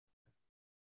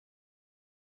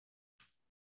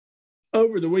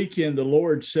Over the weekend, the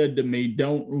Lord said to me,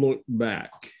 "Don't look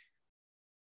back."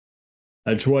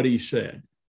 That's what he said.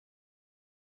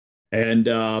 And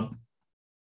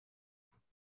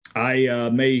I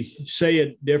may say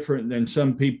it different than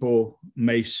some people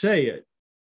may say it,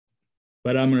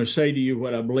 but I'm going to say to you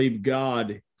what I believe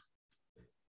God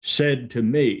said to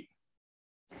me.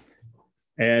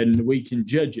 And we can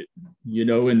judge it. You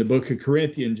know, in the book of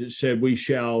Corinthians, it said we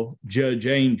shall judge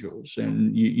angels.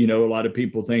 And, a lot of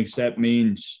people think that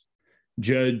means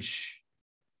judge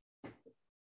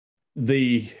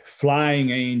the flying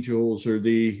angels or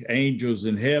the angels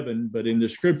in heaven. But in the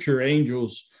scripture,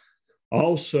 angels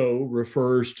also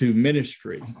refers to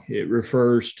ministry. It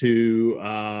refers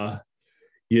to,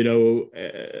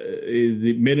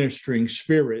 the ministering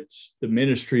spirits, the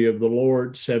ministry of the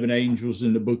Lord, 7 angels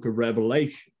in the book of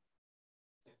Revelation.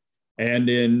 And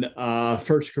in 1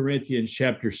 Corinthians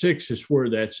chapter 6 is where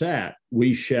that's at.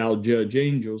 We shall judge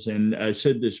angels. And I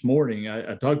said this morning,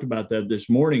 I talked about that this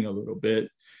morning a little bit,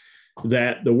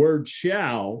 that the word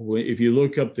shall, if you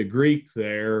look up the Greek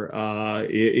there,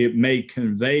 it may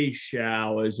convey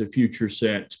shall as a future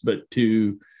sense, but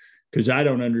because I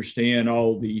don't understand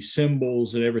all the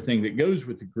symbols and everything that goes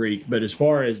with the Greek, but as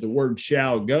far as the word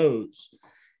shall goes,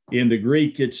 in the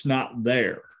Greek, it's not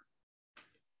there.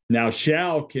 Now,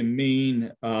 shall can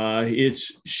mean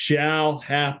it's shall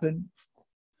happen,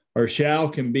 or shall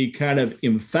can be kind of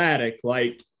emphatic,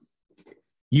 like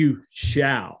you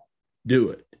shall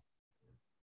do it.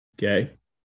 Okay.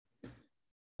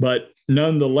 But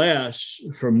nonetheless,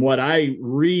 from what I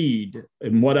read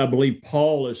and what I believe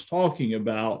Paul is talking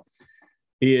about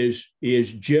is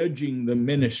judging the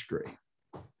ministry.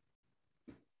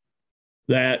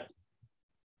 That,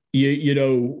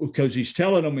 because he's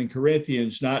telling them in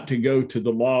Corinthians not to go to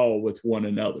the law with one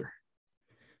another,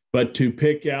 but to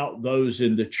pick out those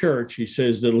in the church, he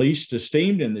says, the least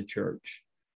esteemed in the church,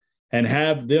 and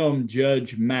have them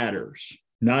judge matters,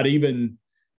 not even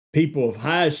people of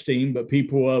high esteem, but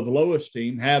people of low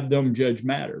esteem, have them judge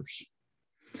matters.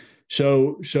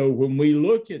 So when we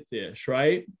look at this,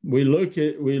 right, we look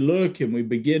and we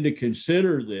begin to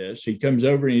consider this. He comes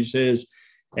over and he says,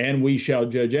 and we shall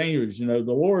judge angels.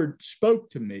 The Lord spoke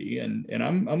to me, and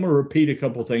I'm going to repeat a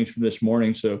couple of things from this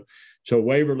morning. So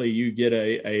Waverly, you get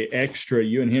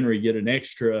you and Henry get an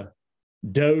extra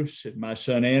dose, and my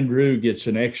son Andrew gets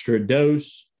an extra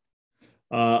dose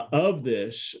of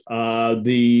this.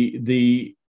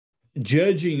 The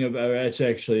judging of, that's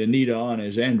actually Anita on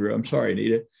as Andrew. I'm sorry,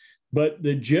 Anita. But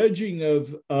the judging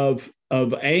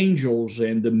of angels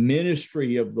and the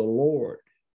ministry of the Lord,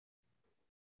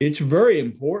 it's very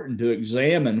important to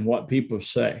examine what people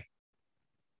say.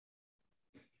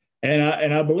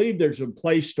 And I believe there's a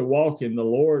place to walk in the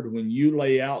Lord when you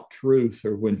lay out truth,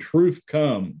 or when truth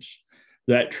comes,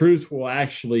 that truth will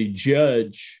actually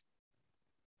judge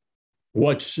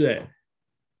what's said.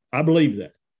 I believe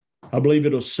that. I believe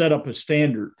it'll set up a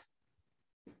standard.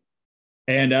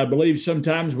 And I believe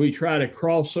sometimes we try to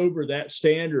cross over that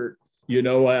standard. I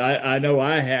know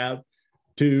I have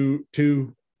to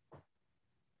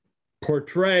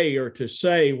portray or to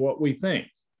say what we think.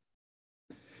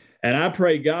 And I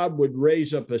pray God would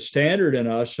raise up a standard in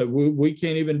us so we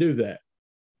can't even do that.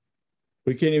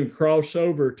 We can't even cross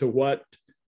over to what,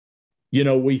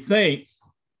 we think,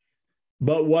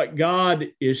 but what God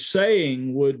is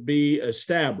saying would be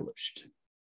established.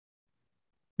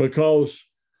 Because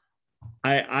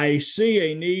I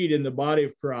see a need in the body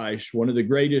of Christ. One of the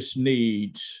greatest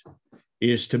needs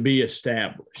is to be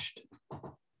established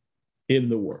in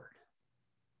the Word.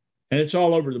 And it's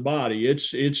all over the body.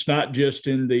 It's not just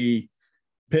in the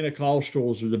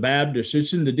Pentecostals or the Baptists.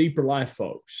 It's in the deeper life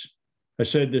folks. I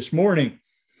said this morning,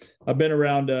 I've been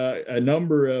around a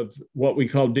number of what we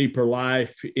call deeper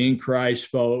life in Christ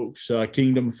folks,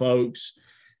 kingdom folks.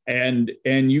 And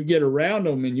you get around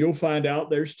them and you'll find out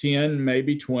there's 10,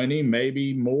 maybe 20,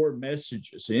 maybe more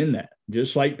messages in that,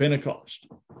 just like Pentecost,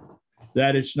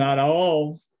 that it's not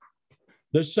all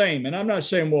the same. And I'm not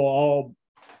saying we'll all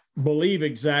believe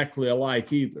exactly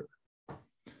alike either,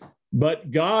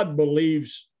 but God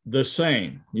believes the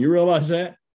same. You realize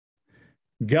that?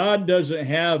 God doesn't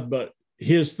have but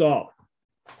his thought.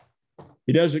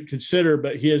 He doesn't consider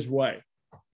but his way.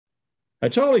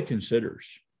 That's all he considers.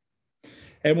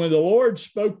 And when the Lord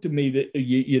spoke to me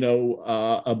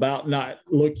that, about not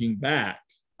looking back,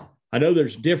 I know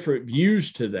there's different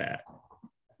views to that.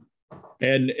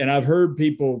 And I've heard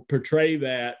people portray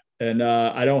that, and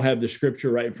I don't have the scripture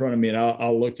right in front of me, and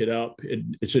I'll look it up.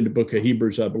 It's in the book of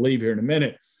Hebrews, I believe, here in a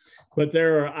minute. But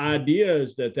there are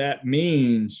ideas that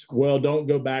means, well, don't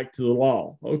go back to the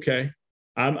law. Okay,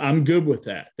 I'm good with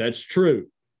that. That's true.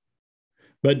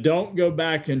 but don't go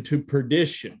back into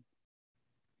perdition.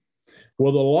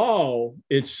 Well, the law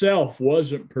itself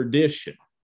wasn't perdition.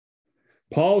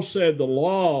 Paul said the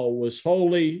law was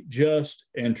holy, just,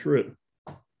 and true.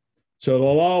 So the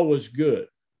law was good.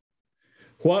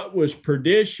 What was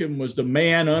perdition was the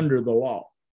man under the law.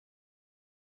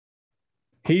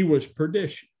 He was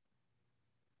perdition.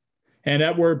 And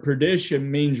that word perdition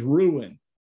means ruin.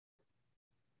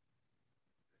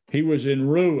 He was in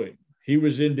ruin. He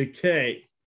was in decay.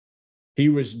 He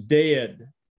was dead.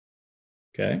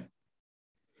 Okay.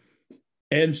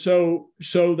 And so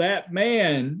that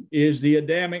man is the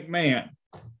Adamic man,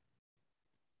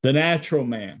 the natural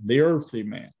man, the earthly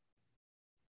man.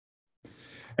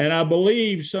 And I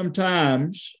believe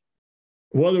sometimes,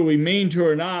 whether we mean to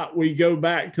or not, we go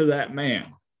back to that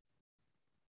man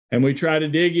and we try to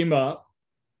dig him up.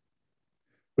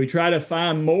 We try to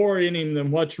find more in him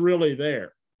than what's really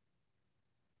there.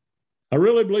 I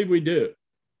really believe we do.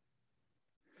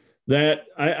 That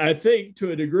I think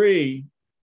to a degree,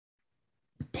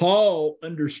 Paul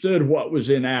understood what was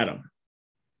in Adam.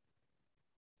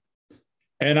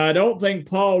 And I don't think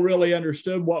Paul really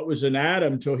understood what was in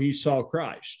Adam until he saw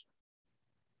Christ.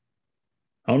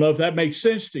 I don't know if that makes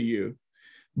sense to you,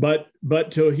 but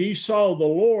till he saw the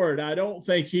Lord, I don't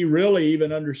think he really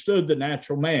even understood the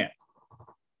natural man.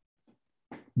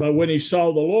 But when he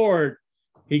saw the Lord,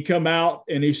 he come out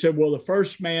and he said, well, the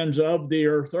first man's of the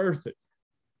earth, earthy.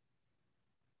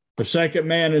 The second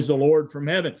man is the Lord from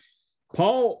heaven.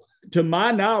 Paul, to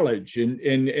my knowledge,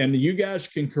 and you guys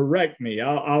can correct me,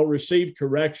 I'll receive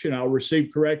correction. I'll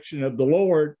receive correction of the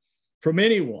Lord from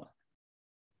anyone.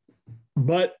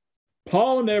 But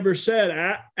Paul never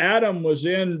said Adam was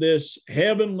in this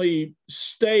heavenly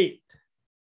state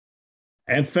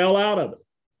and fell out of it.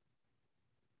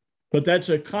 But that's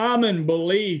a common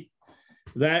belief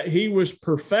that he was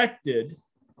perfected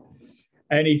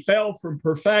and he fell from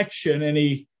perfection and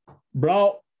he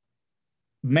brought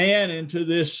man into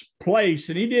this place,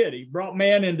 and he did. He brought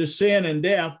man into sin and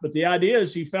death, but the idea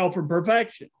is he fell from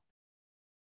perfection.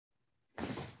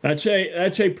 That's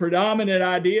a predominant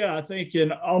idea, I think,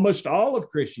 in almost all of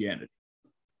Christianity.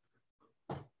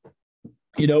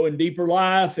 You know, in Deeper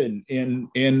Life and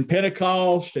in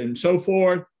Pentecost and so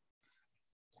forth.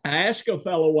 I asked a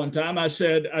fellow one time, I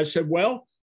said, well,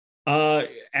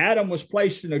 Adam was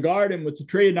placed in a garden with the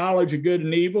tree of knowledge of good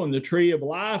and evil and the tree of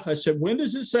life. I said, when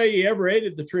does it say he ever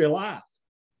ate the tree of life?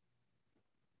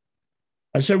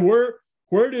 I said,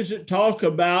 where does it talk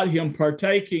about him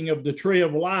partaking of the tree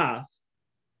of life?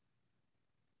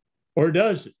 Or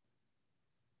does it?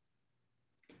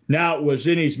 Now, it was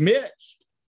in his midst.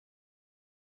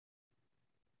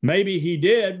 Maybe he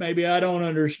did. Maybe I don't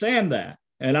understand that.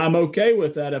 And I'm okay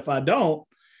with that if I don't.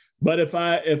 But if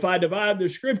I divide the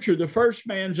scripture, the first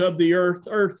man's of the earth,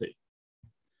 earthy.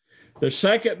 The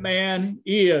second man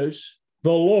is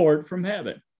the Lord from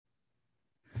heaven.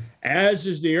 As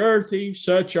is the earthy,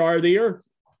 such are the earthy.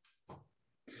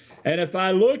 And if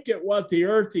I look at what the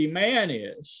earthy man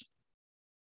is,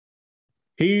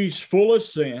 he's full of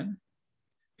sin.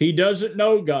 He doesn't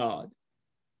know God.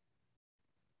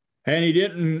 And he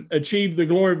didn't achieve the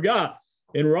glory of God.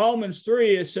 In Romans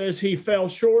 3, it says he fell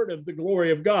short of the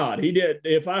glory of God. He did.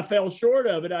 If I fell short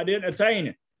of it, I didn't attain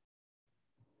it.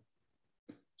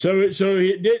 So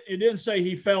it didn't say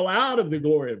he fell out of the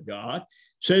glory of God.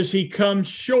 It says he comes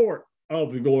short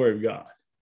of the glory of God.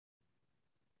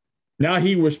 Now,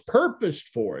 he was purposed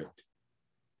for it.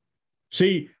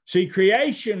 See,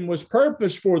 creation was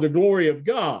purposed for the glory of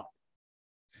God.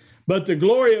 But the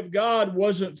glory of God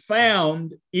wasn't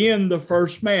found in the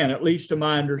first man, at least to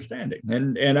my understanding.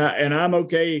 And I'm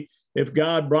okay if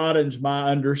God broadens my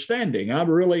understanding. I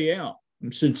really am.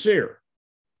 I'm sincere.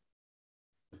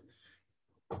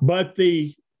 But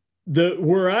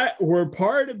where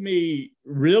part of me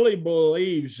really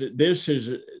believes that this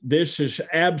is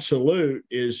absolute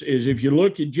is if you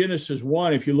look at Genesis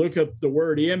 1, if you look up the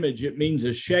word image, it means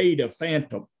a shade, a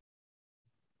phantom.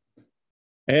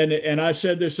 And I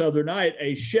said this other night,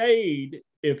 a shade,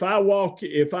 if I'm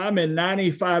in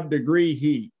 95-degree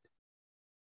heat,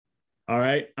 all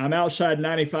right, I'm outside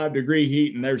 95-degree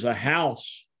heat and there's a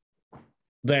house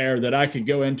there that I could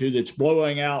go into that's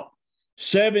blowing out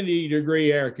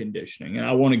 70-degree air conditioning, and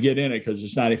I want to get in it because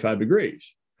it's 95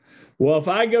 degrees. Well, if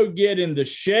I go get in the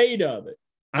shade of it,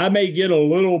 I may get a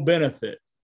little benefit.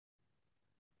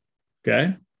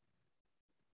 Okay?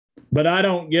 But I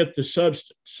don't get the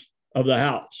substance of the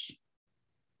house.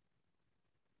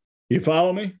 You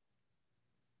follow me?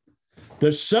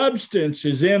 The substance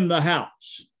is in the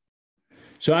house.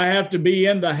 So I have to be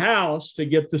in the house to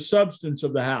get the substance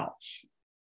of the house.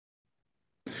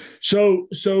 So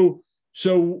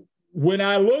So when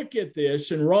I look at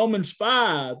this in Romans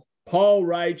 5, Paul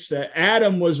writes that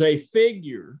Adam was a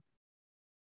figure.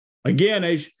 Again,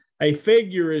 a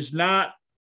figure is not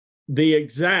the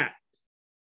exact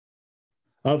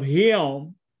of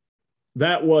him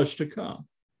that was to come.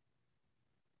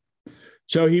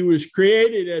 So he was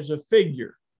created as a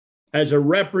figure, as a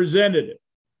representative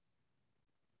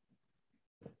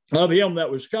of him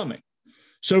that was coming.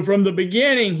 So from the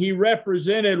beginning, he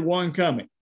represented one coming.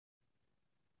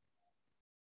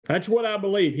 That's what I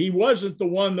believe. He wasn't the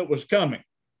one that was coming.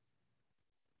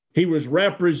 He was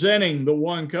representing the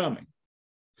one coming.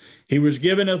 He was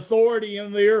given authority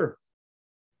in the earth,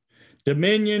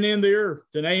 dominion in the earth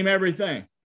to name everything.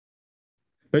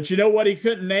 But you know what he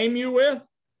couldn't name you with?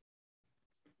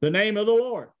 The name of the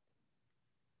Lord.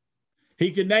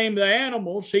 He could name the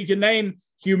animals. He could name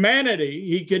humanity.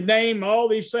 He could name all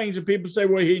these things that people say,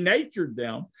 well, he natured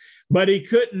them, but he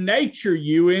couldn't nature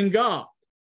you in God.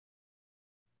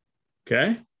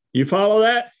 Okay, you follow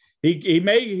that? He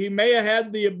may have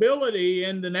had the ability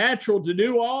in the natural to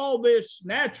do all this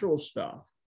natural stuff,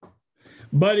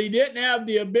 but he didn't have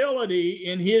the ability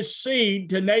in his seed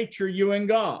to nature you in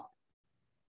God.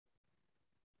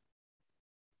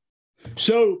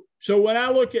 So when I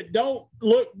look at don't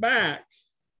look back,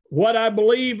 what I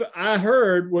believe I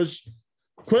heard was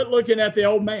quit looking at the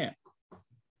old man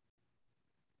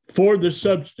for the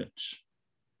substance.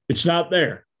 It's not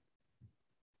there.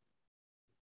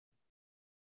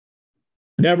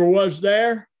 Never was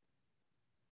there.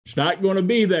 It's not going to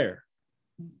be there.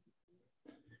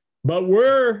 But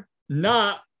we're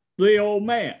not the old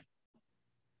man.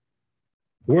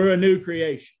 We're a new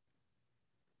creation.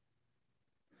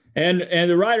 And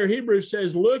the writer of Hebrews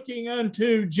says, looking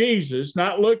unto Jesus,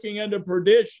 not looking unto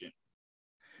perdition,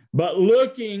 but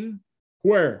looking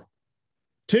where?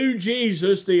 To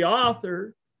Jesus, the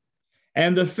author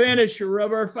and the finisher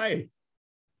of our faith.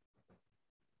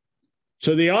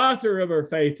 So the author of our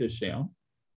faith is him.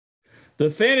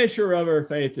 The finisher of our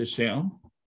faith is him.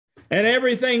 And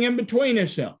everything in between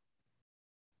is him.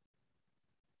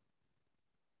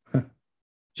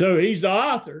 So he's the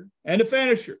author and the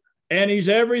finisher. And he's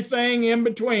everything in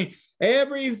between.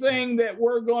 Everything that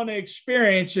we're going to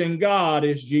experience in God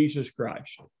is Jesus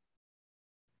Christ.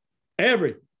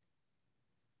 Everything.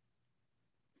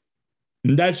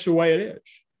 And that's the way it is.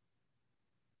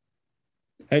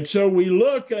 And so we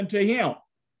look unto him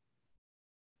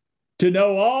to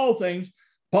know all things.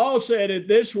 Paul said it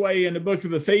this way in the book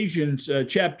of Ephesians,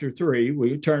 chapter 3.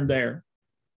 We turn there.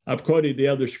 I've quoted the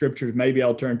other scriptures. Maybe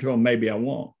I'll turn to them. Maybe I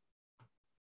won't.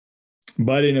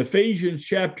 But in Ephesians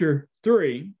chapter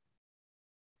 3,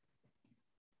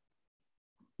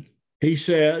 he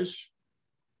says,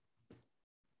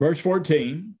 verse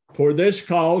 14, for this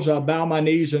cause I bow my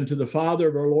knees unto the Father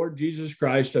of our Lord Jesus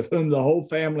Christ, of whom the whole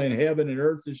family in heaven and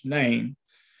earth is named,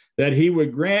 that he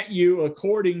would grant you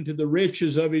according to the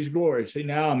riches of his glory. See,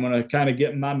 now I'm going to kind of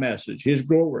get my message, his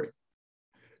glory,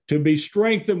 to be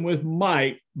strengthened with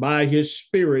might by his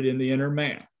Spirit in the inner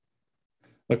man,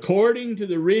 according to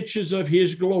the riches of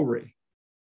his glory,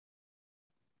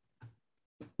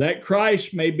 that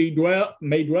Christ may dwell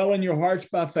in your hearts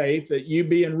by faith, that you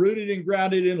being rooted and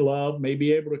grounded in love may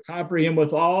be able to comprehend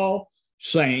with all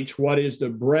saints what is the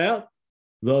breadth,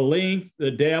 the length,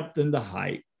 the depth, and the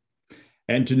height,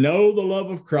 and to know the love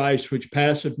of Christ, which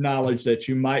passeth knowledge, that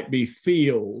you might be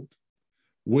filled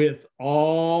with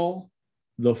all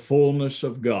the fullness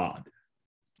of God.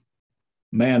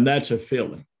 Man, that's a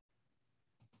feeling.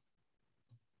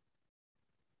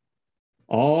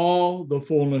 All the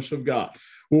fullness of God.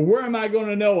 Well, where am I going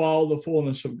to know all the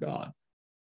fullness of God?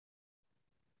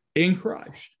 In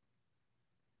Christ.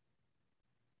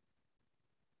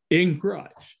 In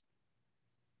Christ.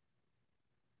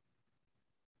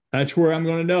 That's where I'm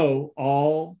going to know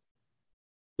all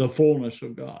the fullness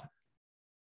of God.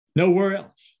 Nowhere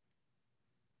else.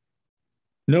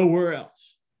 Nowhere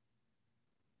else.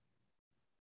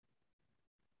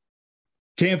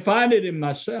 Can't find it in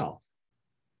myself.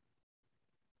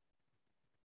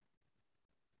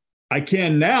 I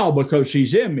can now because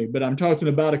he's in me, but I'm talking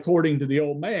about according to the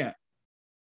old man.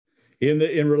 In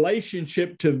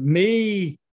relationship to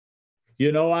me,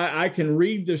 you know, I can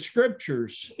read the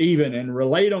scriptures even and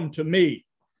relate them to me.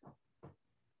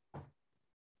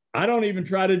 I don't even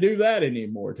try to do that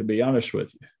anymore, to be honest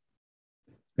with you.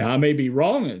 Now, I may be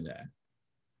wrong in that,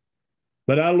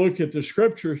 but I look at the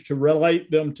scriptures to relate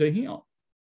them to him.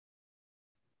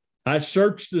 I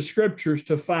search the scriptures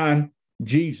to find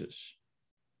Jesus.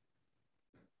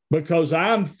 Because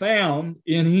I'm found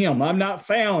in him. I'm not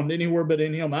found anywhere but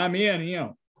in him. I'm in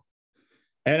him.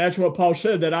 And that's what Paul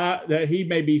said, that he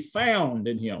may be found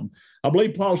in him. I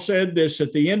believe Paul said this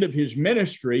at the end of his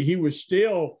ministry. He was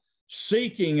still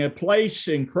seeking a place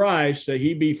in Christ, that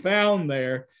he be found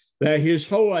there, that his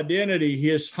whole identity,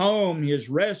 his home, his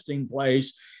resting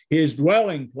place, his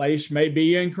dwelling place may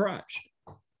be in Christ.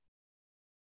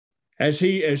 As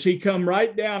he come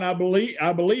right down, I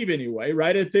believe anyway,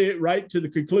 right to the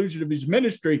conclusion of his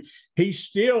ministry, he's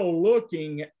still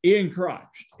looking in Christ.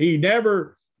 He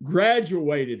never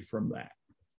graduated from that.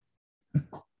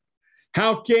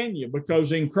 How can you?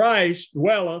 Because in Christ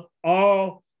dwelleth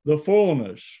all the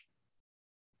fullness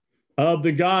of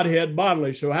the Godhead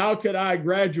bodily. So how could I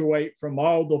graduate from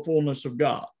all the fullness of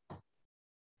God?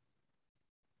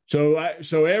 So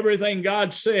everything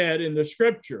God said in the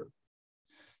scripture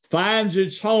finds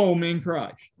its home in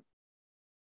Christ.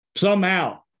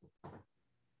 Somehow,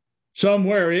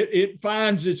 somewhere, it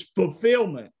finds its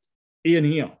fulfillment in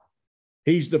him.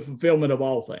 He's the fulfillment of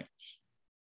all things.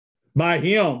 By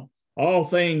him, all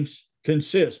things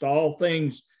consist, all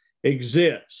things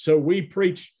exist. So we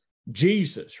preach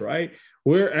Jesus, right?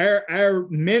 Our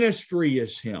ministry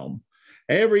is him.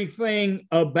 Everything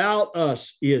about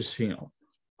us is him.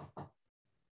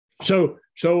 So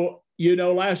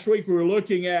last week we were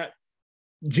looking at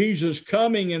Jesus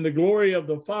coming in the glory of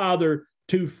the Father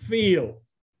to fill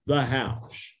the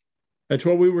house. That's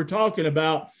what we were talking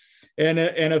about. And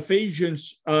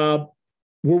Ephesians, where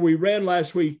we read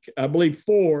last week, I believe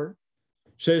 4,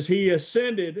 says he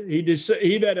ascended.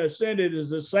 He that ascended is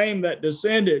the same that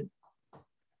descended,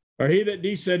 or he that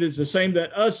descended is the same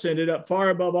that ascended up far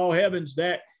above all heavens,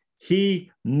 that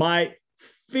he might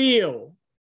fill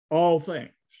all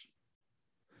things.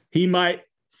 He might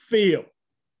fill.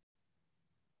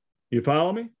 You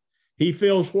follow me? He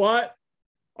fills what?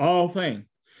 All things.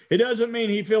 It doesn't mean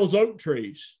he fills oak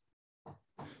trees.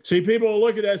 See, people will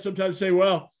look at that sometimes and say,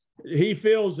 well, he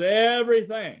fills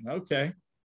everything. Okay.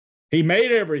 He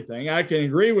made everything. I can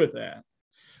agree with that.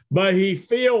 But he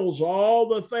fills all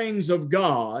the things of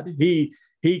God. He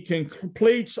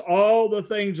completes all the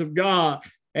things of God,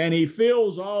 and he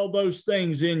fills all those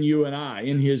things in you and I,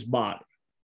 in his body.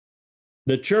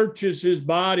 The church is his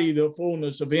body, the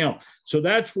fullness of him. So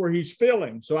that's where he's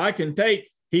filling. So I can take,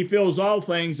 he fills all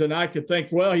things, and I could think,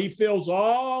 well, he fills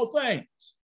all things,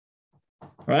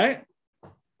 right?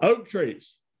 Oak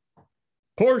trees,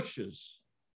 Porsches.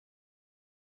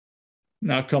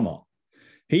 Now, come on.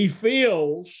 He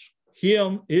fills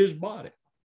his body.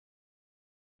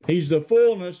 He's the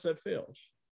fullness that fills.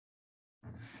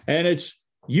 And it's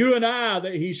you and I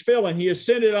that he's filling. He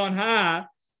ascended on high.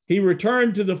 He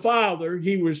returned to the Father.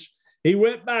 He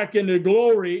went back into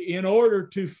glory in order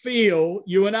to fill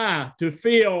you and I, to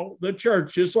fill the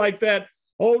church. Just like that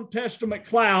Old Testament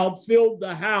cloud filled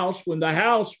the house. When the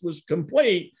house was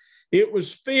complete, it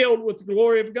was filled with the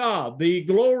glory of God. The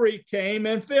glory came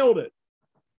and filled it.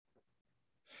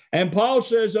 And Paul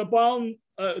says upon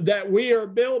that we are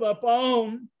built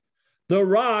upon the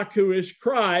rock who is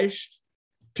Christ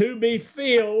to be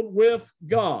filled with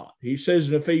God. He says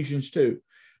in Ephesians 2,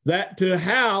 that to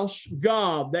house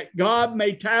God, that God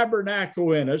may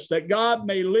tabernacle in us, that God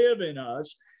may live in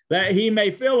us, that he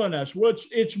may fill in us. Which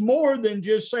it's more than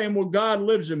just saying, well, God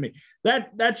lives in me.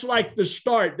 That's like the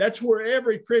start. That's where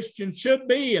every Christian should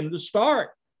be, in the start.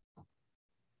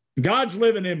 God's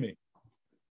living in me.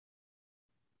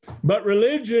 But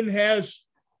religion has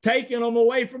taken them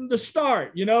away from the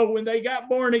start. You know, when they got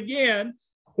born again,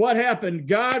 what happened?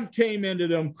 God came into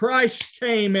them. Christ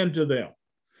came into them.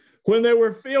 When they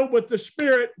were filled with the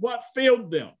Spirit, what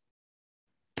filled them?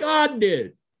 God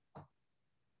did.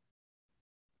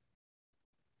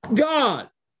 God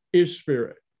is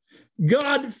Spirit.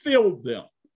 God filled them.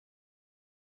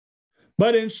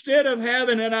 But instead of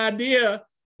having an idea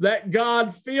that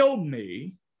God filled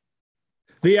me,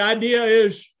 the idea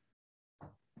is,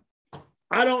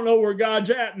 I don't know where God's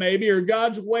at, maybe, or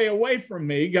God's way away from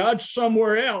me. God's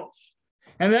somewhere else.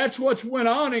 And that's what's went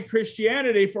on in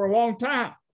Christianity for a long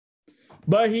time.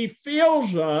 But he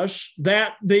fills us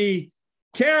that the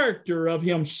character of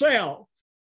himself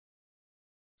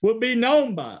will be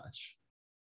known by us.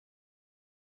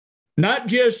 Not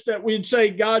just that we'd say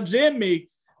God's in me,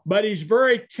 but his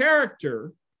very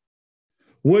character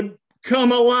would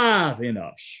come alive in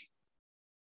us.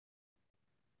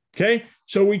 Okay,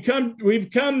 so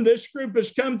this group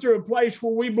has come through a place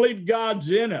where we believe God's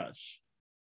in us.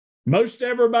 Most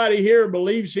everybody here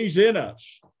believes he's in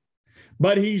us,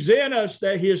 but he's in us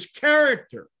that his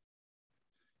character,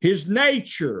 his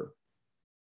nature,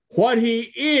 what he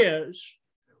is,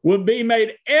 would be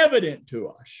made evident to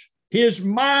us. His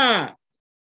mind,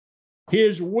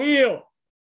 his will,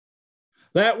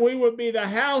 that we would be the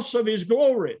house of his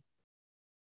glory.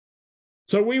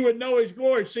 So we would know his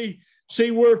glory.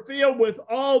 See, we're filled with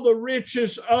all the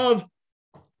riches of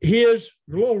his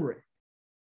glory.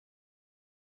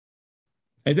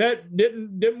 And that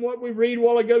didn't what we read a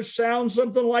while ago sound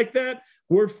something like that?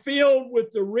 We're filled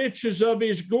with the riches of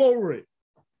his glory.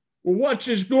 Well, what's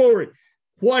his glory?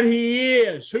 What he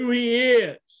is, who he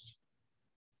is.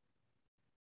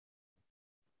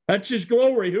 That's his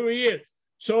glory, who he is.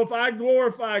 So if I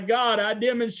glorify God, I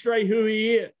demonstrate who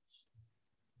he is.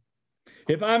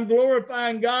 If I'm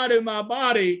glorifying God in my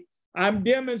body, I'm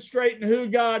demonstrating who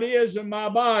God is in my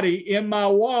body, in my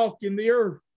walk in the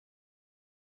earth.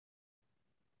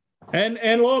 And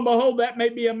lo and behold, that may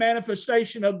be a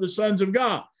manifestation of the sons of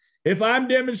God. If I'm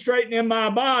demonstrating in my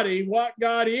body what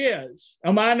God is,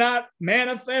 am I not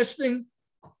manifesting?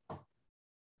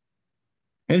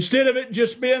 Instead of it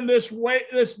just being this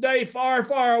day far,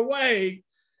 far away,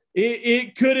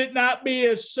 could it not be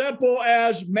as simple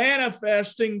as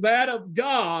manifesting that of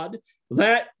God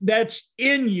that's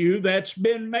in you, that's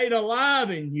been made alive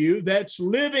in you, that's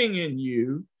living in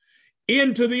you,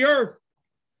 into the earth?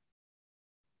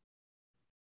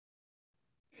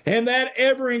 And that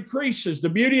ever increases. The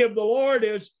beauty of the Lord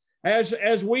is,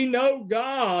 as we know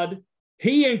God,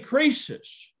 he increases.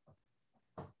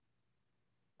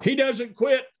 He doesn't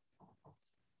quit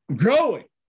growing.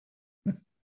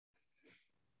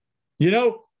 You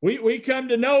know, we come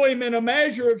to know him in a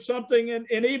measure of something,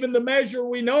 and even the measure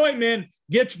we know him in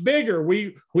gets bigger.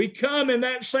 We come in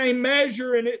that same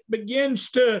measure, and it begins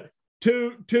to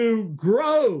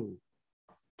grow.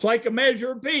 It's like a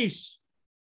measure of peace.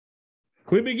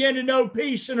 We begin to know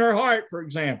peace in our heart, for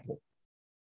example.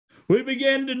 We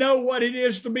begin to know what it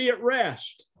is to be at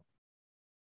rest.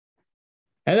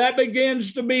 And that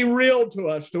begins to be real to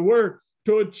us,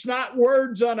 it's not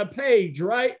words on a page,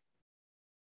 right?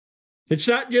 It's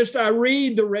not just I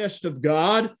read the rest of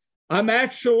God. I'm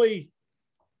actually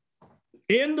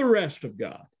in the rest of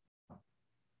God.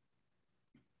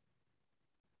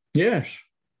 Yes.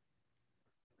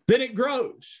 Then it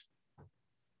grows.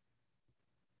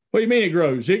 What do you mean it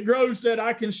grows? It grows that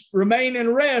I can remain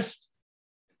in rest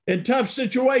in tough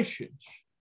situations.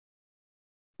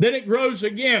 Then it grows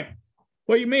again.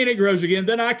 What do you mean it grows again?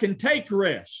 Then I can take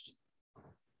rest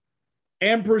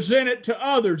and present it to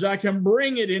others. I can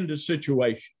bring it into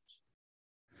situations.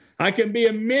 I can be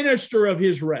a minister of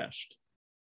his rest.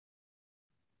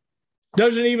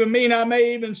 Doesn't even mean I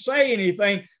may even say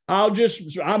anything.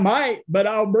 I might, but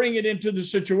I'll bring it into the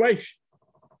situation.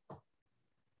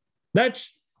 That's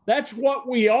what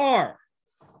we are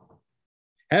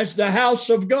as the house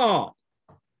of God.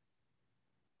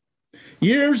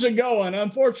 Years ago, and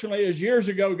unfortunately, as years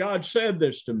ago, God said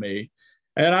this to me,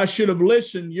 and I should have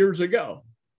listened years ago.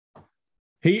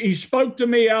 He spoke to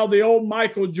me out of the old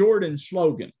Michael Jordan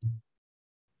slogan.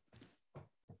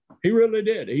 He really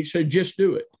did. He said, just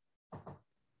do it.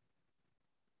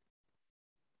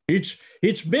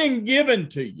 It's been given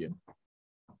to you.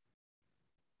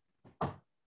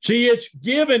 See, it's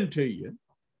given to you.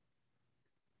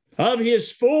 Of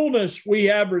his fullness we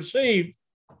have received.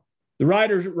 The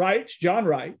writer writes, John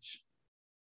writes,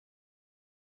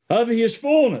 of his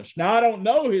fullness. Now, I don't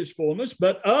know his fullness,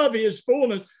 but of his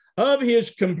fullness, of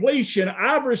his completion,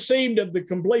 I've received of the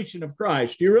completion of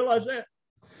Christ. Do you realize that?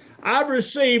 I've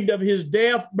received of his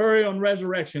death, burial, and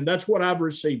resurrection. That's what I've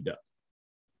received of.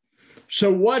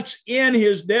 So what's in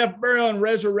his death, burial, and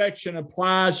resurrection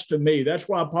applies to me. That's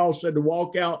why Paul said to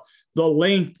walk out the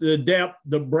length, the depth,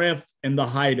 the breadth, and the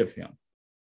height of him.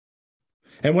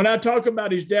 And when I talk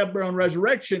about his death, burial, and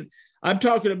resurrection, I'm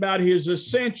talking about his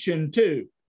ascension too,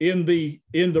 in the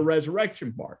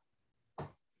resurrection part.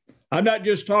 I'm not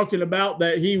just talking about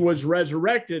that he was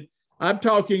resurrected. I'm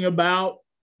talking about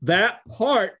that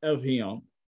part of him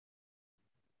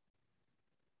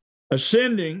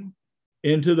ascending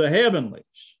into the heavenlies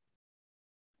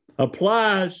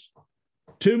applies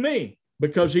to me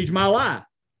because he's my life.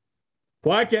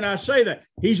 Why can I say that?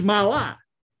 He's my life.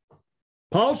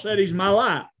 Paul said he's my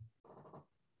life.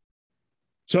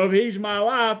 So if he's my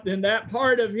life, then that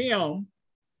part of him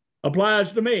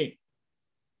applies to me.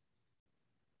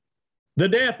 The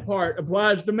death part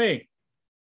applies to me.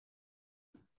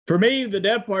 For me, the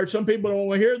death part, some people don't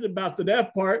want to hear about the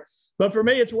death part, but for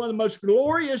me, it's one of the most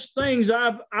glorious things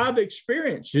I've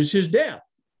experienced is his death.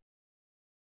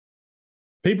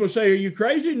 People say, are you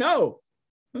crazy? No.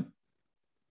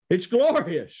 It's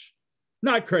glorious.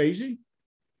 Not crazy.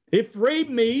 It freed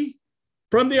me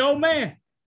from the old man.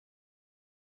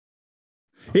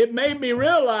 It made me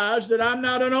realize that I'm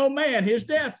not an old man. His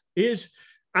death is,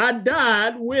 I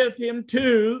died with him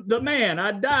to the man.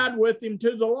 I died with him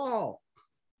to the law.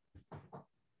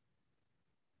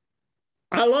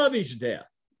 I love his death.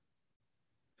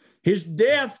 His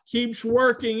death keeps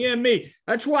working in me.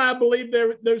 That's why I believe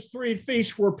those three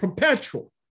feasts were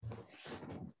perpetual.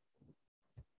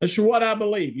 That's what I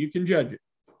believe. You can judge it.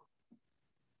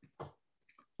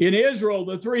 In Israel,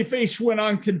 the three feasts went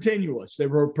on continuous. They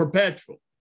were perpetual.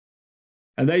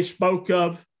 And they spoke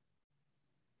of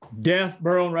death,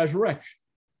 burial, and resurrection.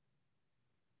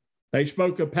 They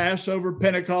spoke of Passover,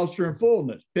 Pentecost, and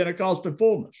fullness.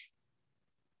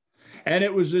 And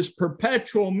it was this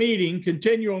perpetual meeting,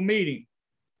 continual meeting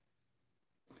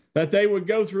that they would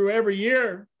go through every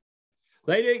year.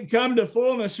 They didn't come to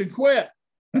fullness and quit.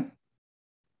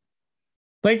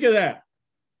 Think of that.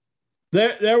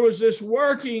 There was this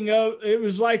working of, it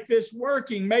was like this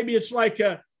working. Maybe it's like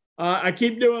I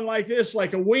keep doing like this,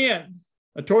 like a wind,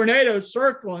 a tornado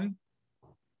circling.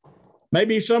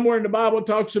 Maybe somewhere in the Bible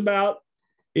talks about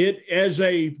it as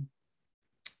a,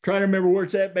 trying to remember where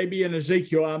it's at, maybe in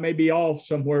Ezekiel, I may be off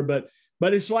somewhere, but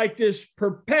it's like this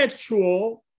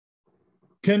perpetual,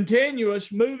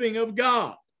 continuous moving of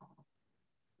God.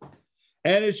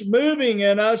 And it's moving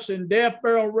in us in death,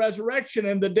 burial, resurrection,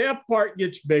 and the death part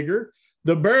gets bigger,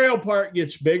 the burial part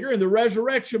gets bigger, and the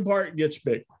resurrection part gets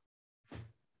bigger.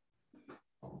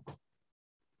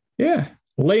 Yeah,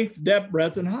 length, depth,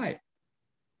 breadth, and height.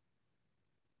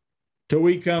 Till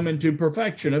we come into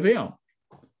perfection of him.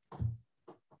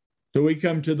 Till we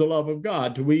come to the love of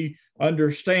God. Till we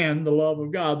understand the love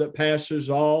of God that passes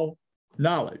all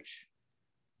knowledge,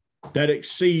 that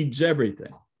exceeds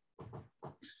everything.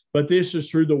 But this is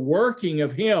through the working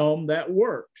of him that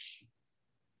works.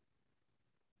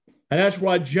 And that's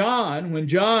why John, when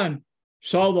John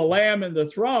saw the Lamb in the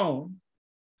throne,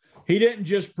 he didn't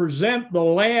just present the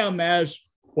Lamb as,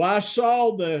 well, I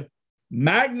saw the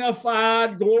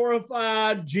magnified,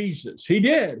 glorified Jesus. He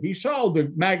did. He saw the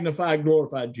magnified,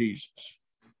 glorified Jesus.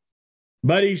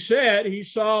 But he said he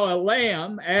saw a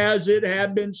lamb as it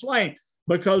had been slain,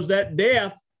 because that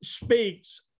death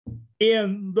speaks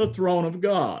in the throne of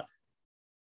God.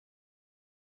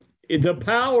 The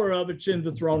power of it's in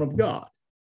the throne of God.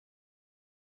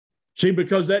 See,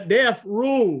 because that death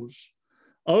rules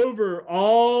over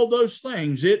all those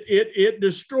things. It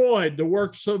destroyed the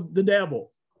works of the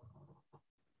devil.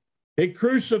 It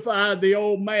crucified the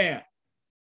old man.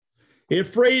 It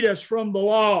freed us from the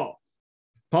law.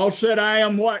 Paul said, I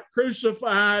am what?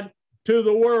 Crucified to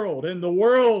the world, and the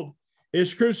world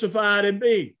is crucified in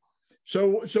me.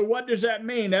 So what does that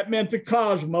mean? That meant the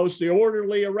cosmos, the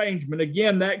orderly arrangement.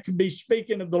 Again, that could be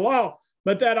speaking of the law,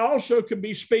 but that also could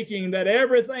be speaking that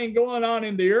everything going on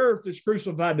in the earth is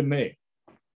crucified to me.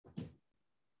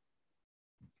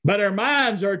 But our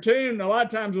minds are tuned a lot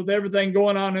of times with everything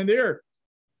going on in the earth.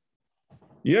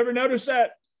 You ever notice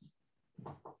that?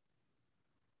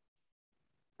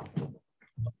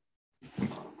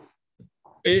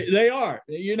 They are.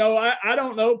 You know, I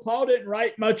don't know. Paul didn't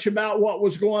write much about what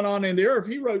was going on in the earth.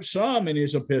 He wrote some in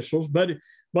his epistles, but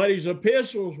his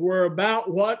epistles were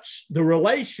about what's the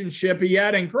relationship he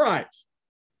had in Christ.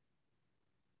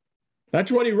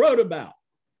 That's what he wrote about,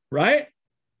 right?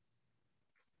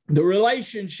 The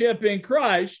relationship in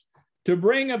Christ, to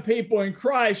bring a people in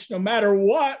Christ, no matter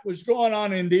what was going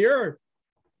on in the earth.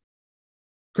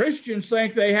 Christians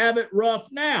think they have it rough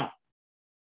now.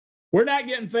 We're not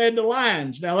getting fed to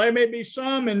lions. Now, there may be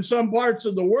some in some parts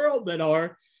of the world that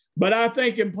are, but I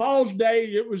think in Paul's day,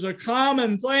 it was a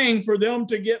common thing for them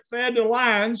to get fed to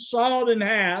lions, sawed in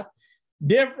half,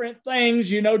 different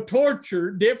things, you know,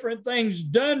 tortured, different things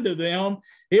done to them.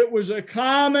 It was a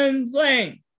common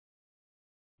thing.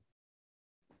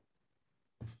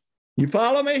 You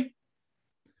follow me?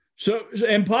 So,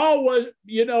 and Paul was,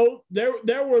 you know, there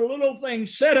were little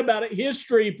things said about it.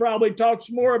 History probably talks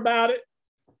more about it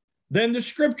than the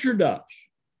scripture does.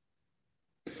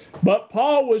 But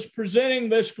Paul was presenting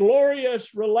this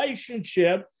glorious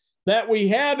relationship that we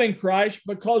have in Christ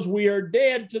because we are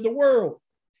dead to the world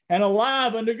and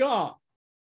alive unto God.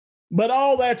 But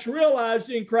all that's realized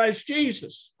in Christ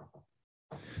Jesus.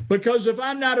 Because if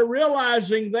I'm not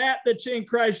realizing that's in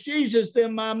Christ Jesus,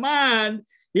 then my mind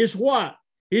is what?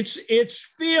 It's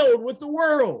filled with the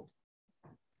world.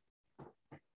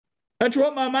 That's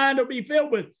what my mind will be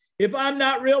filled with. If I'm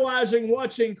not realizing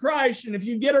what's in Christ, and if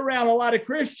you get around a lot of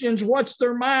Christians, what's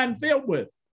their mind filled with?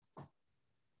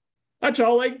 That's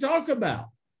all they can talk about.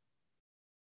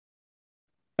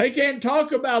 They can't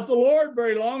talk about the Lord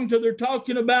very long until they're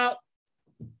talking about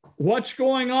what's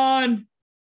going on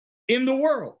in the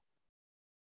world.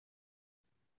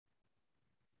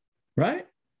 Right?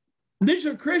 These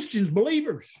are Christians,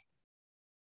 believers.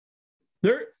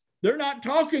 They're not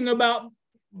talking about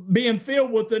being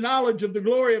filled with the knowledge of the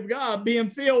glory of God, being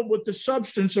filled with the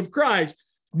substance of Christ,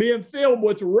 being filled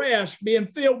with rest, being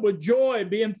filled with joy,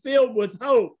 being filled with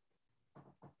hope,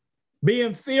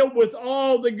 being filled with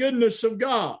all the goodness of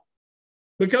God,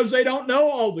 because they don't know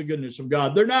all the goodness of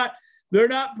God. They're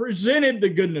not presented the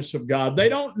goodness of God. They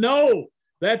don't know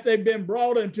that they've been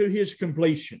brought into his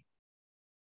completion.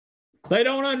 They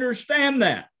don't understand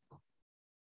that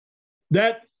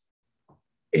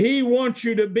he wants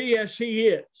you to be as he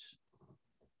is.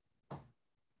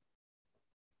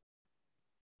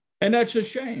 And that's a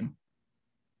shame.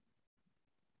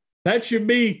 That should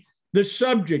be the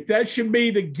subject. That should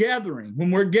be the gathering. When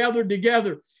we're gathered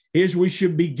together, is we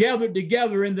should be gathered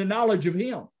together in the knowledge of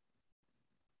him.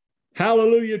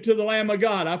 Hallelujah to the Lamb of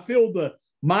God. I feel the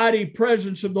mighty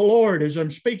presence of the Lord as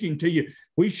I'm speaking to you.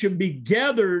 We should be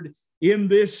gathered in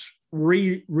this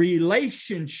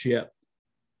relationship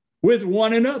with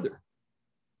one another.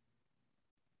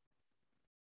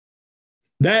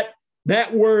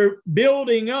 That we're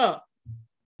building up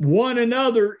one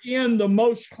another in the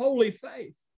most holy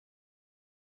faith.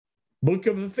 Book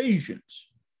of Ephesians.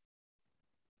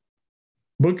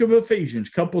 Book of Ephesians,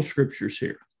 couple scriptures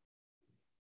here.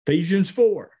 Ephesians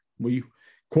 4. We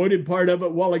quoted part of it a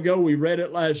while ago. We read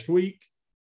it last week.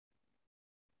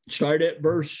 Start at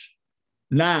verse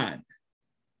 9.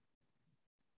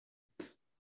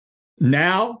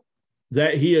 Now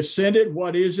that he ascended,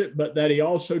 what is it but that he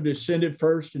also descended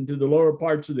first into the lower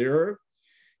parts of the earth?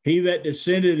 He that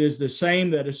descended is the same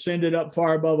that ascended up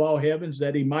far above all heavens,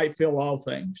 that he might fill all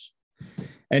things.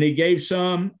 And he gave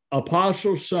some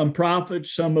apostles, some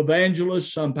prophets, some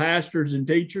evangelists, some pastors and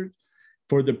teachers,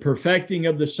 for the perfecting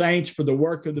of the saints, for the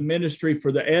work of the ministry,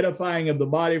 for the edifying of the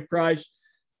body of Christ,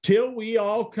 till we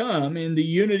all come in the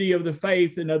unity of the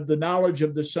faith and of the knowledge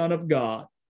of the Son of God,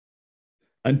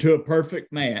 unto a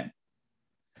perfect man,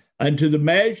 unto the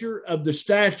measure of the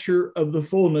stature of the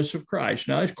fullness of Christ.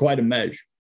 Now, that's quite a measure.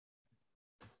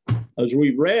 As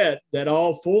we read, that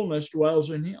all fullness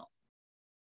dwells in him.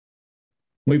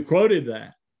 We've quoted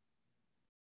that.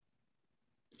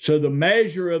 So the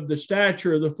measure of the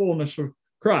stature of the fullness of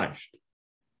Christ.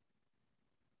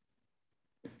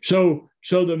 So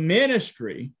the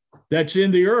ministry that's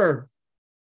in the earth,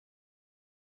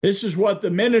 this is what the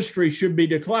ministry should be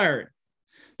declaring.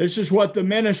 This is what the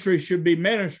ministry should be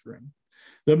ministering.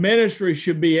 The ministry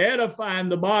should be edifying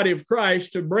the body of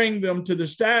Christ to bring them to the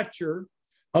stature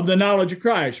of the knowledge of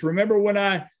Christ. Remember when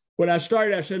I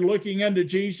started, I said, looking unto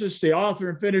Jesus, the author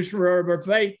and finisher of our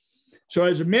faith. So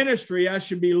as a ministry, I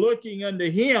should be looking unto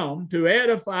him to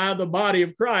edify the body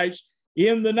of Christ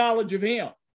in the knowledge of him.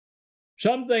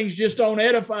 Some things just don't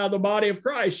edify the body of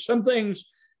Christ. Some things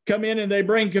come in and they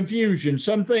bring confusion.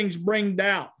 Some things bring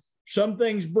doubt. Some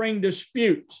things bring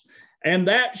disputes. And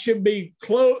that should be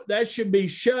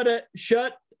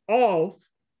shut off,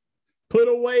 put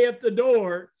away at the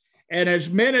door. And as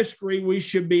ministry, we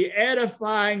should be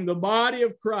edifying the body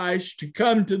of Christ to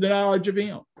come to the knowledge of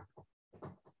him.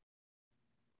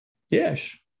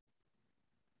 Yes.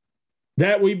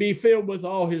 That we be filled with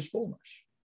all his fullness.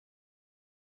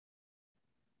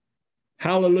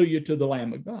 Hallelujah to the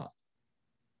Lamb of God.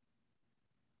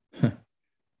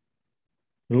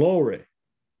 Glory.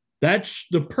 That's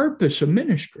the purpose of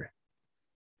ministry.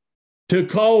 To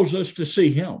cause us to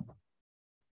see him.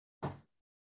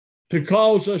 To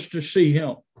cause us to see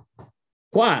him.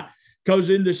 Why? Because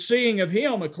in the seeing of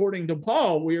him, according to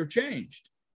Paul, we are changed.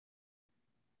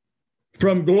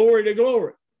 From glory to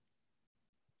glory.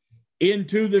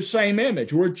 Into the same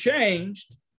image. We're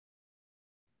changed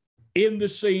in the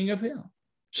seeing of him.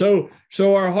 So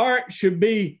our heart should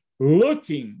be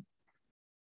looking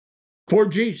for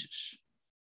Jesus.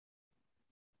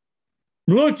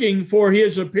 Looking for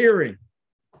his appearing.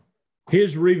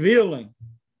 His revealing.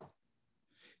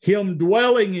 Him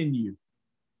dwelling in you.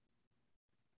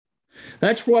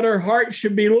 That's what our heart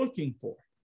should be looking for.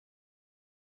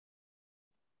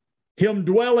 Him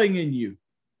dwelling in you.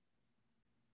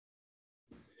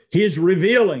 His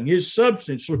revealing, his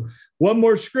substance. One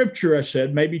more scripture I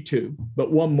said, maybe two,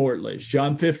 but one more at least.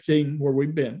 John 15, where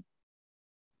we've been.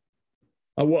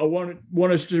 I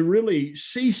want us to really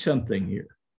see something here.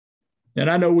 And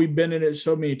I know we've been in it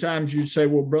so many times. You say,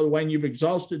 well, Brother Wayne, you've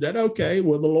exhausted that. Okay,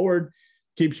 well, the Lord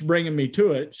keeps bringing me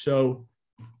to it. So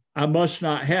I must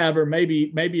not have, or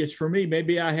maybe it's for me.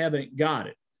 Maybe I haven't got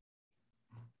it.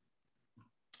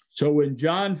 So in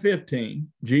John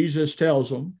 15, Jesus tells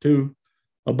them to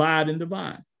abide in the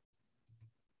vine.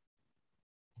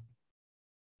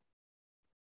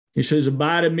 He says,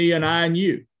 abide in me and I in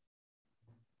you.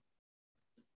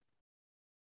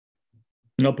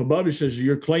 Up above it says,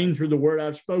 you're clean through the word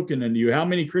I've spoken unto you. How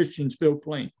many Christians feel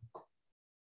clean?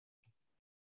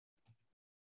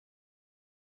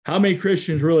 How many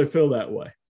Christians really feel that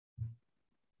way?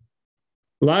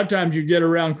 A lot of times you get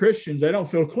around Christians, they don't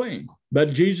feel clean.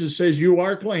 But Jesus says, you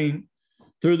are clean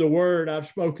through the word I've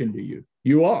spoken to you.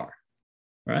 You are,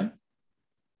 right?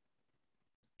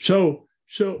 So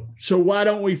why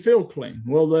don't we feel clean?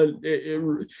 Well,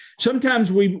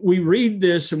 sometimes we read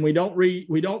this and we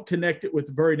don't connect it with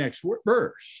the very next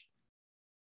verse.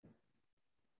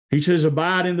 He says,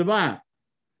 abide in the vine.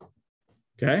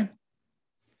 Okay?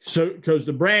 So, because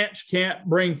the branch can't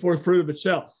bring forth fruit of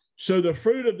itself. So the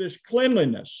fruit of this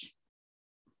cleanliness,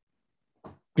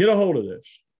 get a hold of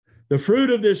this. The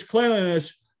fruit of this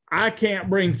cleanliness, I can't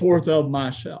bring forth of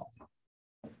myself.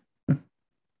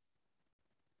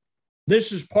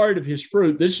 This is part of his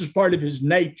fruit. This is part of his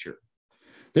nature.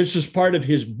 This is part of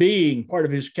his being, part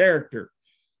of his character.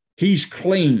 He's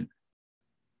clean.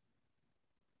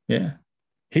 Yeah,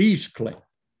 he's clean.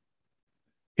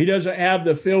 He doesn't have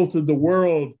the filth of the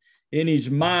world in his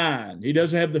mind. He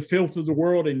doesn't have the filth of the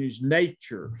world in his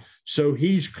nature. So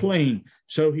he's clean.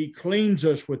 So he cleans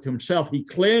us with himself. He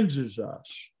cleanses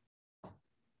us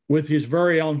with his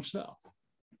very own self.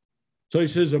 So he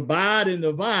says, abide in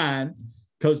the vine,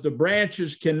 because the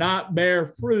branches cannot bear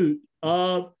fruit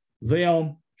of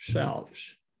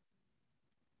themselves.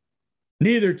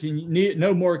 Neither can you,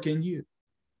 no more can you,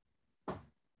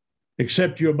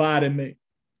 except you abide in me.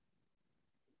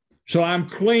 So I'm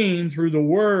clean through the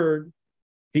word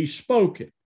he's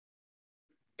spoken.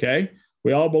 Okay?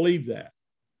 We all believe that.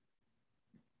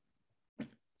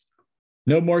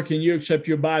 No more can you except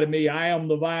you abide in me. I am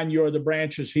the vine, you are the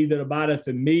branches. He that abideth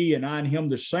in me, and I in him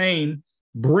the same,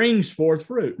 brings forth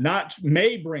fruit, not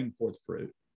may bring forth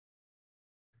fruit.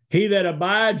 He that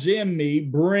abides in me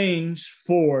brings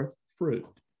forth fruit,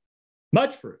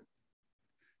 much fruit.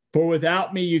 For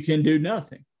without me you can do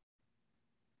nothing.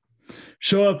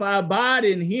 So if I abide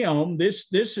in him, this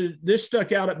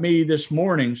stuck out at me this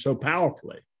morning so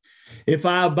powerfully. If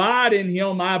I abide in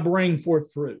him, I bring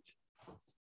forth fruit.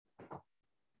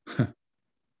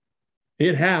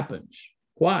 It happens.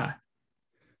 Why?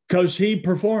 Because he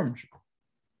performs.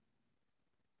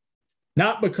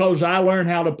 Not because I learn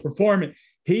how to perform it.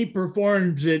 He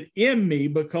performs it in me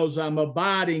because I'm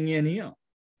abiding in him.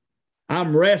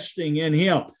 I'm resting in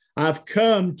him. I've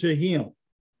come to him.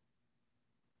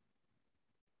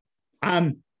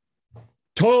 I'm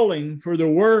toiling for the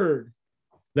word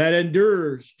that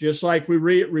endures, just like we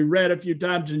read a few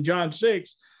times in John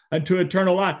 6, unto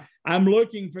eternal life. I'm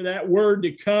looking for that word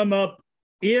to come up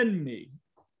in me.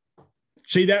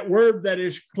 See, that word that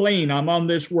is clean, I'm on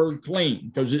this word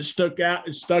clean because it stuck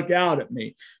out at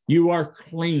me. You are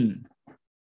clean.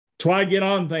 That's why I get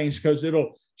on things, because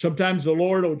sometimes the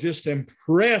Lord will just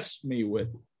impress me with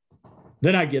it.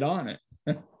 Then I get on it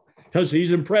because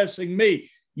he's impressing me.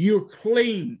 You're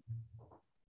clean.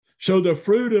 So the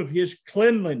fruit of his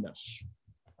cleanliness.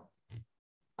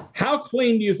 How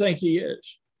clean do you think he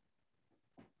is?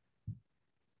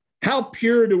 How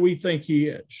pure do we think he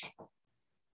is?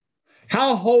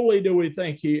 How holy do we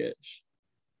think he is?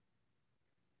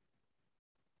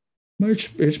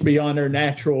 It's beyond our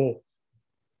natural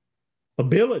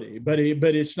ability, but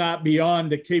it's not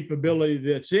beyond the capability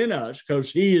that's in us, because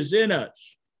he is in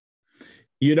us.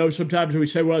 You know, sometimes we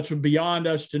say, well, it's beyond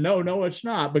us to know. No, it's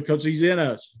not, because he's in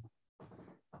us.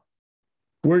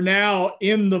 We're now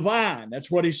in the vine.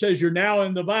 That's what he says. You're now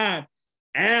in the vine.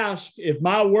 Ask if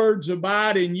my words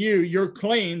abide in you, you're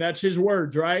clean. That's his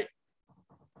words, right?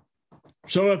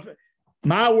 So if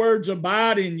my words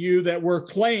abide in you, that we're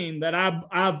clean, that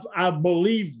I've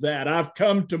believed that, I've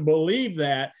come to believe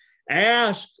that,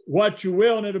 ask what you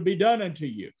will and it'll be done unto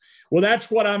you. Well,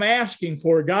 that's what I'm asking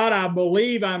for. God, I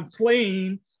believe I'm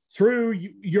clean through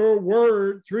your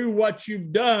word, through what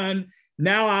you've done.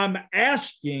 Now I'm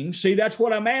asking, see, that's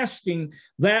what I'm asking,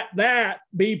 that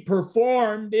be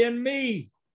performed in me.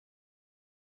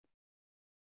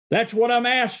 That's what I'm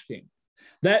asking.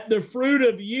 That the fruit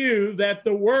of you, that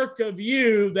the work of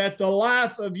you, that the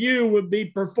life of you would be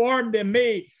performed in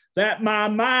me, that my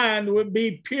mind would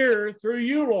be pure through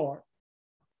you, Lord.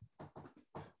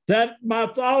 That my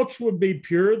thoughts would be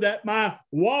pure, that my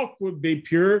walk would be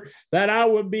pure, that I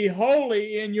would be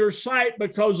holy in your sight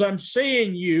because I'm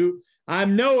seeing you,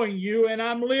 I'm knowing you, and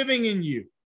I'm living in you.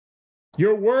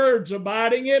 Your words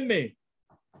abiding in me.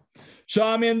 So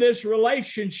I'm in this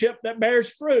relationship that bears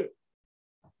fruit.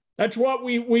 That's what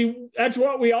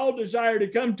we all desire to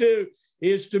come to,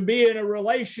 is to be in a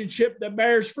relationship that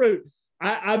bears fruit.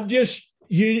 I've just,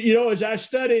 you know, as I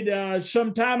studied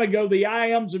some time ago, the I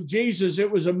ams of Jesus,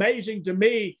 it was amazing to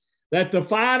me that the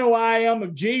final I am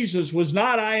of Jesus was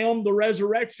not I am the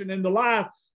resurrection and the life,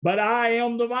 but I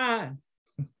am the vine.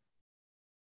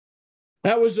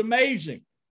 That was amazing.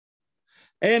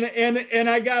 And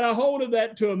I got a hold of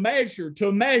that to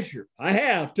measure. I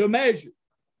have to measure.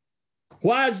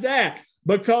 Why is that?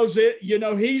 Because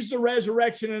he's the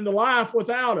resurrection and the life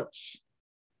without us.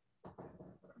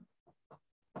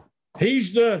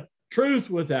 He's the truth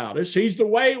without us. He's the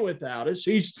way without us.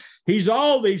 He's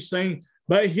all these things.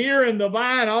 But here in the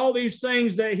vine, all these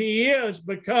things that he is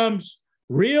becomes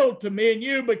real to me and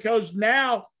you, because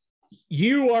now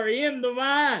you are in the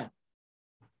vine.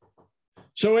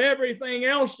 So everything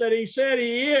else that he said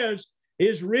he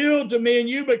is real to me and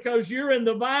you, because you're in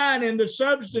the vine, and the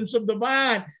substance of the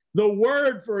vine. The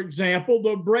word, for example,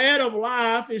 the bread of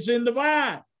life is in the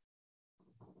vine.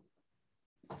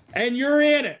 And you're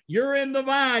in it. You're in the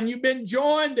vine. You've been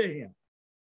joined to him.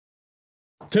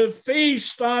 To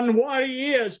feast on what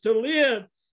he is, to live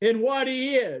in what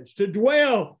he is, to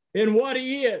dwell in what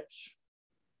he is.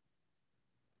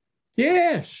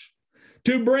 Yes,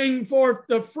 to bring forth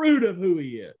the fruit of who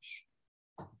he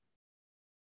is.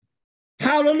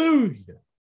 Hallelujah.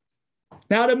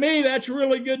 Now, to me, that's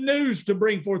really good news, to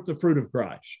bring forth the fruit of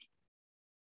Christ.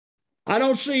 I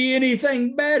don't see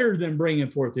anything better than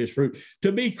bringing forth his fruit,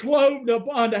 to be clothed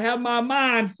upon, to have my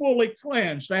mind fully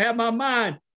cleansed, to have my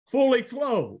mind fully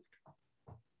clothed.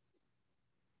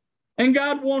 And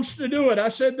God wants to do it. I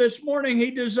said this morning,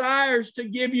 he desires to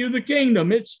give you the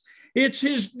kingdom. It's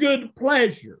his good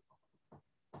pleasure.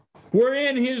 We're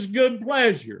in his good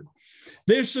pleasure.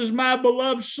 This is my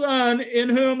beloved Son, in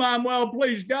whom I'm well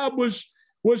pleased. God was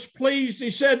pleased. He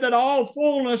said that all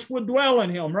fullness would dwell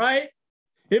in him, right?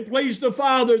 It pleased the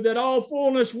Father that all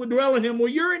fullness would dwell in him. Well,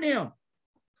 you're in him.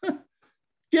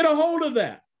 Get a hold of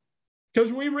that.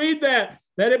 Because we read that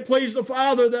it pleased the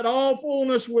Father that all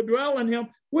fullness would dwell in him.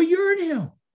 Well, you're in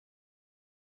him.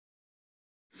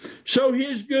 So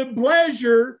his good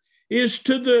pleasure is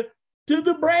to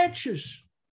the branches,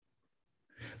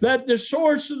 that the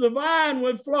source of the vine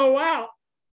would flow out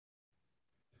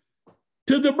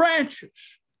to the branches.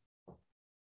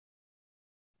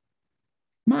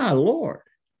 My Lord.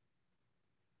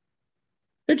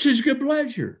 It's his good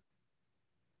pleasure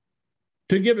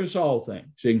to give us all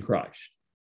things in Christ,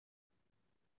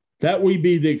 that we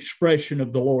be the expression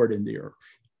of the Lord in the earth.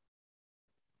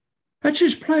 That's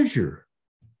his pleasure,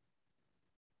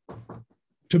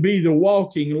 to be the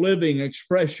walking, living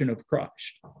expression of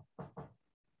Christ.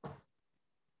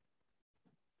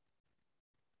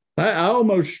 I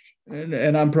almost,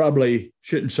 and I probably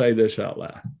shouldn't say this out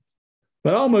loud,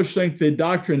 but I almost think the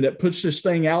doctrine that puts this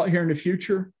thing out here in the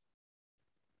future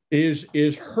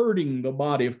is hurting the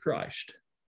body of Christ,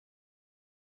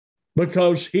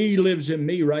 because he lives in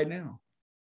me right now.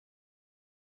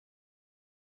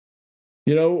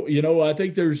 I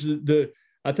think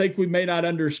I think we may not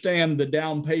understand the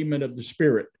down payment of the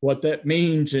Spirit, what that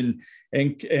means, and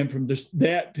from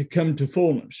that to come to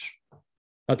fullness.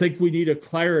 I think we need a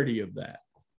clarity of that.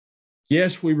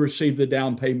 Yes, we receive the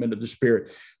down payment of the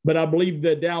Spirit, but I believe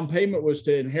the down payment was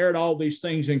to inherit all these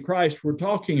things in Christ we're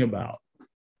talking about.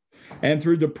 And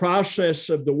through the process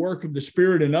of the work of the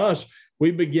Spirit in us,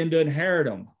 we begin to inherit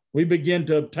them. We begin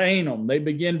to obtain them. They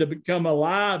begin to become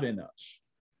alive in us.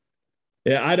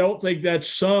 Yeah, I don't think that's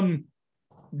some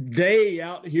day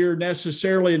out here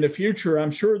necessarily in the future.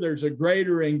 I'm sure there's a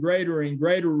greater and greater and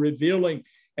greater revealing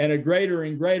and a greater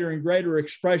and greater and greater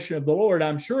expression of the Lord.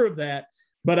 I'm sure of that.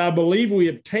 But I believe we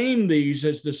obtain these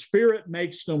as the Spirit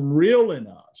makes them real in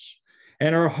us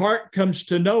and our heart comes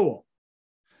to know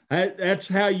them. That's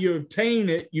how you obtain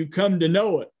it. You come to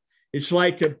know it. It's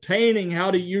like obtaining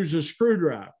how to use a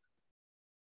screwdriver.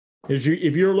 If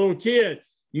you're a little kid,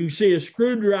 you see a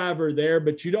screwdriver there,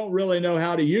 but you don't really know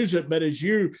how to use it. But as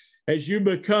you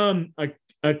become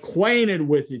acquainted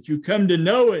with it, you come to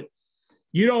know it.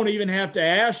 You don't even have to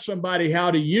ask somebody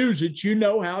how to use it. You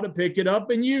know how to pick it up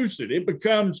and use it. It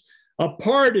becomes a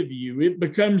part of you. It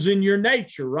becomes in your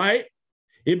nature, right?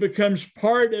 It becomes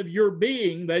part of your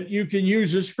being that you can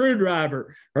use a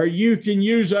screwdriver, or you can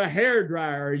use a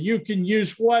hairdryer, or you can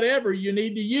use whatever you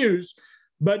need to use.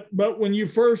 But when you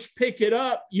first pick it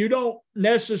up, you don't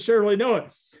necessarily know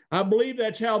it. I believe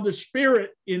that's how the Spirit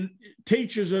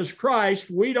teaches us Christ.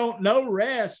 We don't know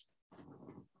rest.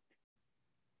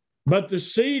 But the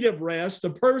seed of rest,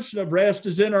 the person of rest,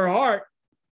 is in our heart.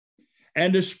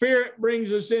 And the Spirit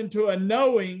brings us into a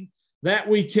knowing that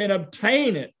we can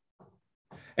obtain it.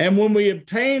 And when we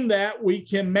obtain that, we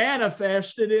can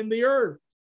manifest it in the earth.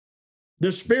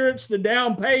 The Spirit's the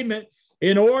down payment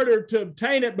in order to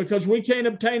obtain it, because we can't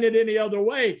obtain it any other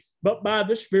way. but by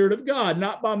the Spirit of God,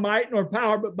 not by might nor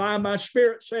power, but by my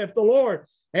Spirit, saith the Lord.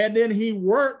 And then he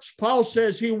works, Paul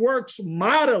says he works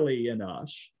mightily in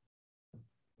us,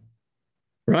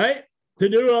 right? To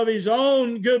do of his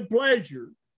own good pleasure.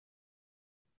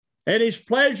 And his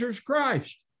pleasure is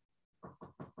Christ.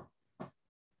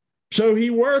 So he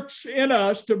works in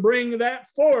us to bring that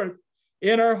forth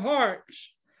in our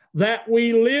hearts, that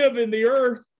we live in the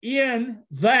earth in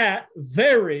that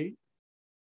very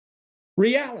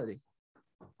reality.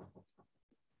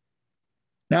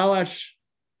 Now,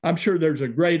 I'm sure there's a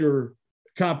greater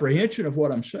comprehension of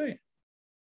what I'm saying.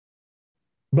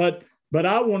 But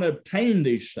I want to obtain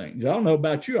these things. I don't know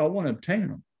about you. I want to obtain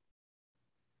them.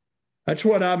 That's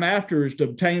what I'm after, is to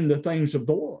obtain the things of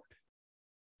the Lord.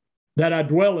 That I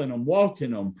dwell in them, walk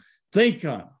in them, think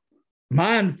on them,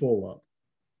 mindful of them.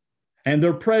 And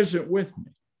they're present with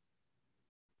me.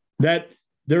 That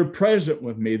they're present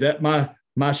with me, that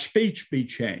my speech be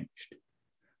changed,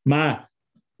 my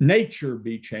nature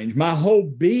be changed, my whole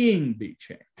being be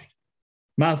changed,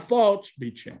 my thoughts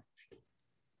be changed.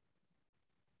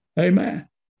 Amen.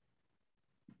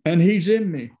 And he's in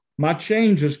me. My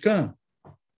change has come.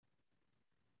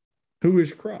 Who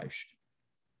is Christ?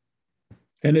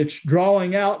 And it's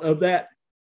drawing out of that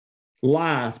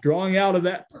life, drawing out of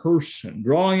that person,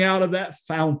 drawing out of that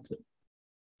fountain.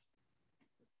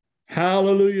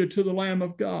 Hallelujah to the Lamb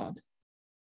of God.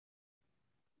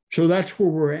 So that's where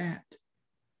we're at.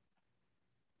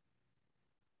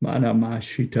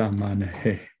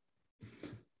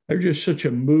 There's just such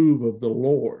a move of the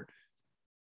Lord,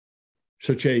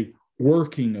 such a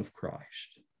working of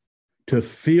Christ to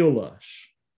feel us,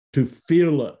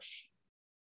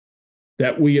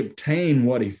 that we obtain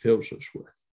what he fills us with.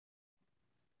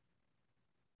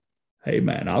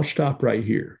 Amen. I'll stop right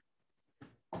here.